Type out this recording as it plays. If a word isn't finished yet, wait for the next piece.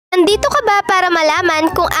Nandito ka ba para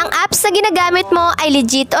malaman kung ang apps na ginagamit mo ay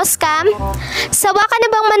legit o scam? Sawa ka na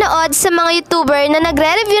bang manood sa mga YouTuber na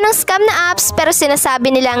nagre-review ng scam na apps pero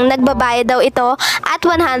sinasabi nilang nagbabayad daw ito at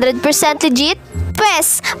 100% legit?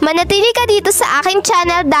 Pwes, manatili ka dito sa aking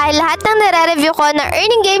channel dahil lahat ng nare-review ko na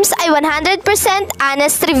earning games ay 100%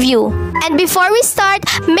 honest review. And before we start,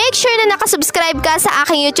 make sure na nakasubscribe ka sa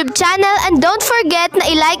aking YouTube channel and don't forget na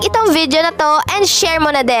i-like itong video na to and share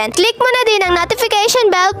mo na din. Click mo na din ang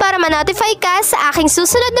notification bell para ma-notify ka sa aking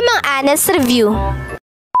susunod na mga honest review.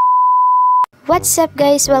 What's up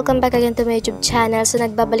guys? Welcome back again to my YouTube channel. So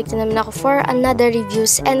nagbabalik na naman ako for another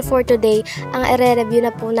reviews, and for today, ang i-review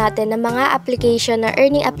na po natin ng mga application na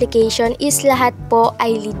earning application is lahat po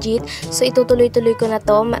ay legit. So itutuloy-tuloy ko na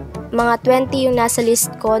to. Mga 20 yung nasa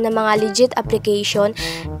list ko na mga legit application.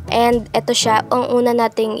 And eto siya, ang una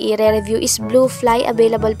nating i-review is Bluefly.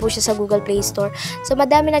 Available po siya sa Google Play Store. So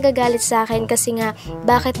madami nagagalit sa akin kasi nga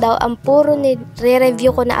bakit daw ang puro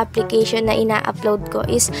ni-review ko na application na ina-upload ko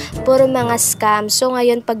is puro mga scam. So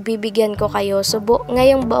ngayon pagbibigyan ko kayo. So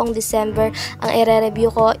ngayong buong December ang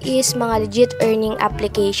i-review ko is mga legit earning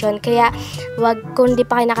application. Kaya kung di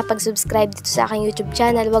pa kayo nakapag-subscribe dito sa aking YouTube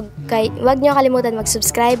channel, wag niyo kalimutan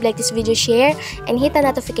mag-subscribe, like this video, share, and hit the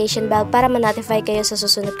notification bell para ma-notify kayo sa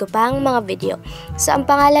susunod ko pang mga video. So ang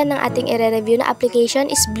pangalan ng ating i-review na application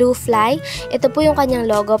is Bluefly. Ito po yung kanyang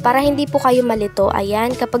logo para hindi po kayo malito.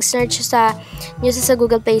 Ayan, kapag search sa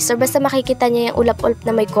Google Play Store, basta makikita niyo yung ulap-ulap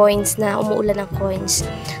na may coins na umuulan ng coins.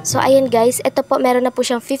 So ayan guys, ito po meron na po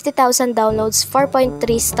siyang 50,000 downloads, 4.3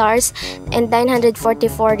 stars, and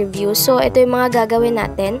 944 reviews. So ito yung mga gagawin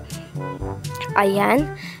natin. Ayan.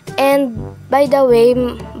 And by the way,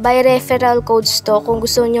 by referral codes to, kung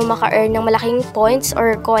gusto nyo maka-earn ng malaking points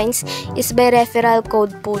or coins, is by referral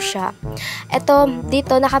code po siya. Ito,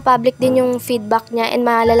 dito nakapublic din yung feedback niya, and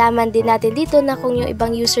malalaman din natin dito na kung yung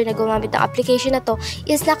ibang user na gumamit ng application na to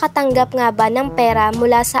is nakatanggap nga ba ng pera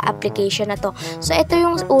mula sa application na to. So ito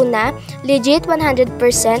yung una, legit 100%,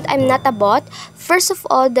 I'm not a bot. First of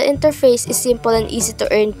all, the interface is simple and easy to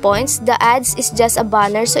earn points. The ads is just a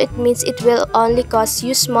banner, so it means it will only cost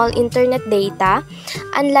you small internet data.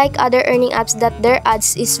 Unlike other earning apps that their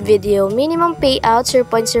ads is video. Minimum payout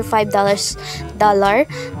 $0.05.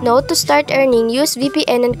 No, to start earning, use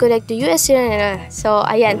VPN and connect to US. So,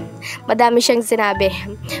 ayan. Madami siyang sinabi.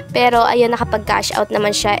 Pero, ayan, nakapag-cash out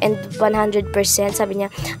naman siya and 100%. Sabi niya,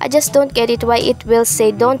 I just don't get it why it will say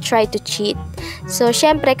don't try to cheat. So,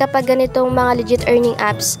 syempre, kapag ganitong mga legit earning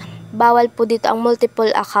apps, bawal po dito ang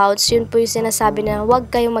multiple accounts. Yun po yung sinasabi na huwag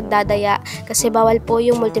kayong magdadaya kasi bawal po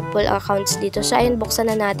yung multiple accounts dito. So, ayun, buksan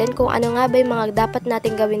na natin kung ano nga ba yung mga dapat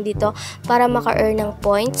natin gawin dito para maka-earn ng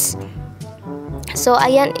points. So,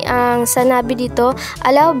 ayan, ang sanabi dito,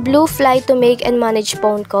 allow Bluefly to make and manage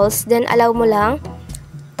phone calls. Then, allow mo lang.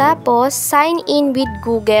 Tapos, sign in with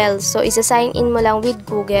Google. So, isa-sign in mo lang with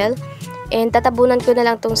Google. And, tatabunan ko na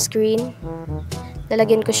lang tong screen.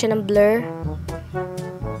 Lalagyan ko siya ng blur.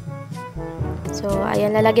 So,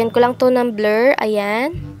 ayan, lalagyan ko lang to ng blur.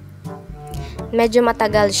 Ayan. Medyo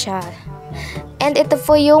matagal siya. And ito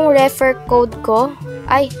po yung refer code ko.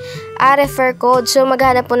 Refer code. So,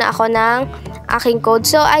 maghanap po na ako ng aking code.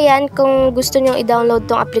 So, ayan, kung gusto nyo i-download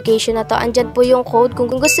tong application na to, andyan po yung code. Kung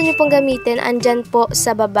gusto nyo pong gamitin, andyan po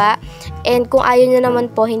sa baba. And kung ayaw nyo naman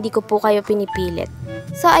po, hindi ko po kayo pinipilit.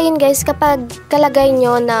 So, ayun guys, kapag kalagay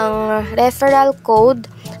nyo ng referral code,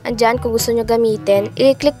 andyan, kung gusto nyo gamitin,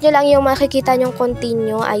 i-click nyo lang yung makikita nyong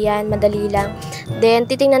continue. Ayan, madali lang. Then,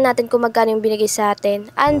 titingnan natin kung magkano yung binigay sa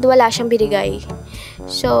atin. And wala siyang binigay.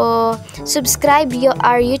 So, subscribe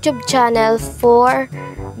our YouTube channel for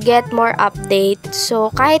get more update. So,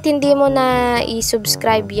 kahit hindi mo na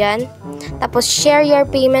i-subscribe yan, tapos share your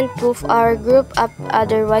payment proof our group up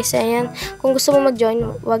otherwise. Ayan, kung gusto mo mag-join,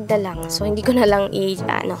 wag na lang. So, hindi ko na lang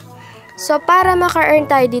So, para maka-earn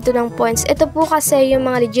tayo dito ng points, ito po kasi yung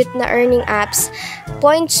mga legit na earning apps.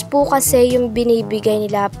 Points po kasi yung binibigay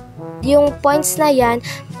nila. Yung points na yan,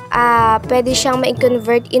 pwede siyang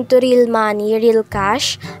ma-convert into real money, real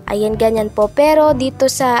cash. Ayan, ganyan po. Pero dito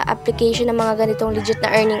sa application ng mga ganitong legit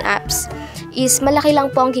na earning apps, is malaki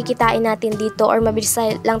lang po ang kikitain natin dito or mabilis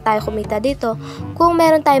lang tayo kumita dito kung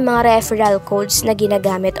meron tayong mga referral codes na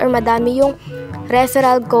ginagamit or madami yung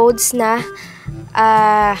referral codes na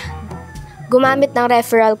gumamit ng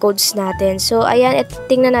referral codes natin. So, ayan,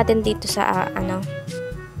 tingnan natin dito sa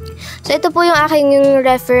So, ito po yung aking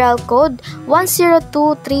referral code,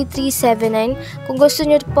 1023379. Kung gusto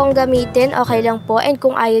nyo pong gamitin, okay lang po. And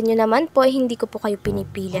kung ayaw nyo naman po, hindi ko po kayo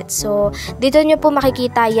pinipilit. So, dito nyo po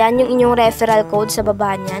makikita yan, yung inyong referral code sa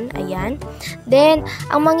baba nyan. Ayan. Then,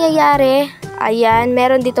 ang mangyayari, Ayan,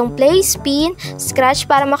 meron ditong play, spin, scratch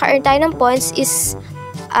para maka-earn tayo ng points is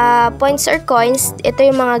points or coins. Ito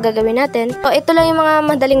yung mga gagawin natin. So, ito lang yung mga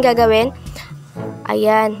madaling gagawin.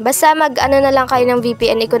 Ayan, basta mag-ano na lang kayo ng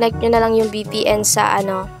VPN, i-connect nyo na lang yung VPN sa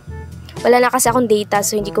wala na kasi akong data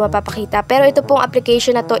so hindi ko mapapakita. Pero ito pong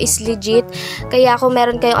application na to is legit. Kaya kung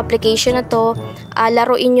meron kayong application na to,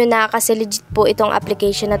 laruin nyo na kasi legit po itong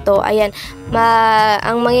application na to. Ayan,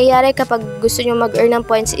 ang mangyayari kapag gusto nyo mag-earn ng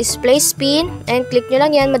points is play spin and click nyo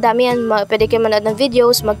lang yan. Madami yan. Pwede kayo manood ng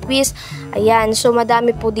videos, mag-quiz. Ayan, so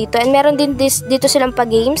madami po dito. And meron din dito silang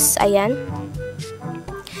pa-games. Ayan.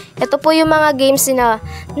 Ito po yung mga games na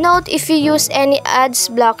note, if you use any ads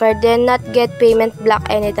blocker, then not get payment block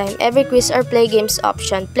anytime. Every quiz or play games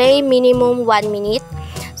option. Play minimum 1 minute.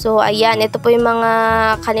 So, ayan. Ito po yung mga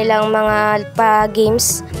kanilang mga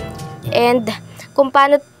pa-games. And, kung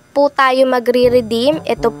paano po tayo magre-redeem,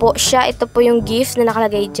 ito po siya. Ito po yung gift na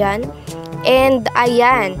nakalagay dyan. And,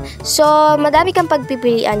 ayan. So, madami kang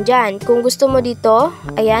pagpipilian dyan. Kung gusto mo dito,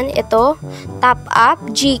 ayan, ito, top up,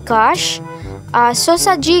 Gcash. So,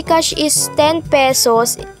 sa Gcash is 10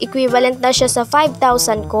 pesos. Equivalent na siya sa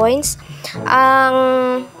 5,000 coins. Ang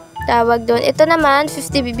tawag doon, ito naman,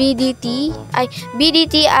 50 BDT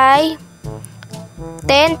ay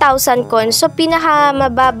 10,000 coins. So,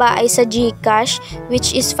 pinakamababa ay sa Gcash,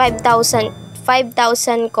 which is 5,000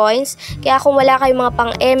 coins. Kaya kung wala kayong mga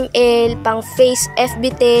pang ML, pang Face,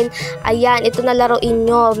 FB10, ayan, ito na laruin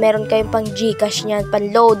nyo. Meron kayong pang Gcash nyan, pang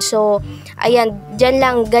load. So, ayan, dyan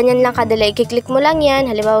lang, ganyan lang kadali. I-click mo lang yan,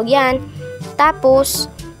 halimbawa yan. Tapos,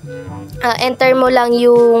 enter mo lang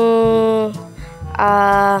yung,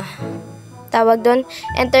 tawag doon,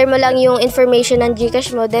 enter mo lang yung information ng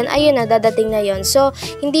Gcash mo, then ayun na, dadating na yon. So,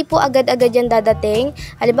 hindi po agad-agad yan dadating.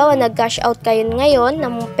 Halimbawa, nag-cash out kayo ngayon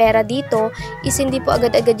ng pera dito, is hindi po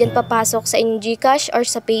agad-agad yan papasok sa inyong Gcash or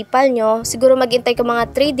sa PayPal nyo. Siguro maghintay ka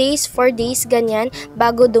mga 3 days, 4 days, ganyan,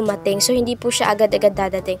 bago dumating. So, hindi po siya agad-agad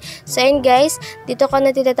dadating. So, ayun guys, dito ko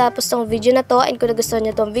na titatapos tong video na to. And kung nagustuhan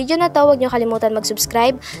nyo tong video na to, huwag nyo kalimutan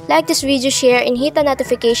mag-subscribe, like this video, share, and hit the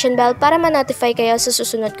notification bell para ma-notify kayo sa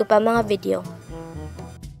susunod ko pa mga video.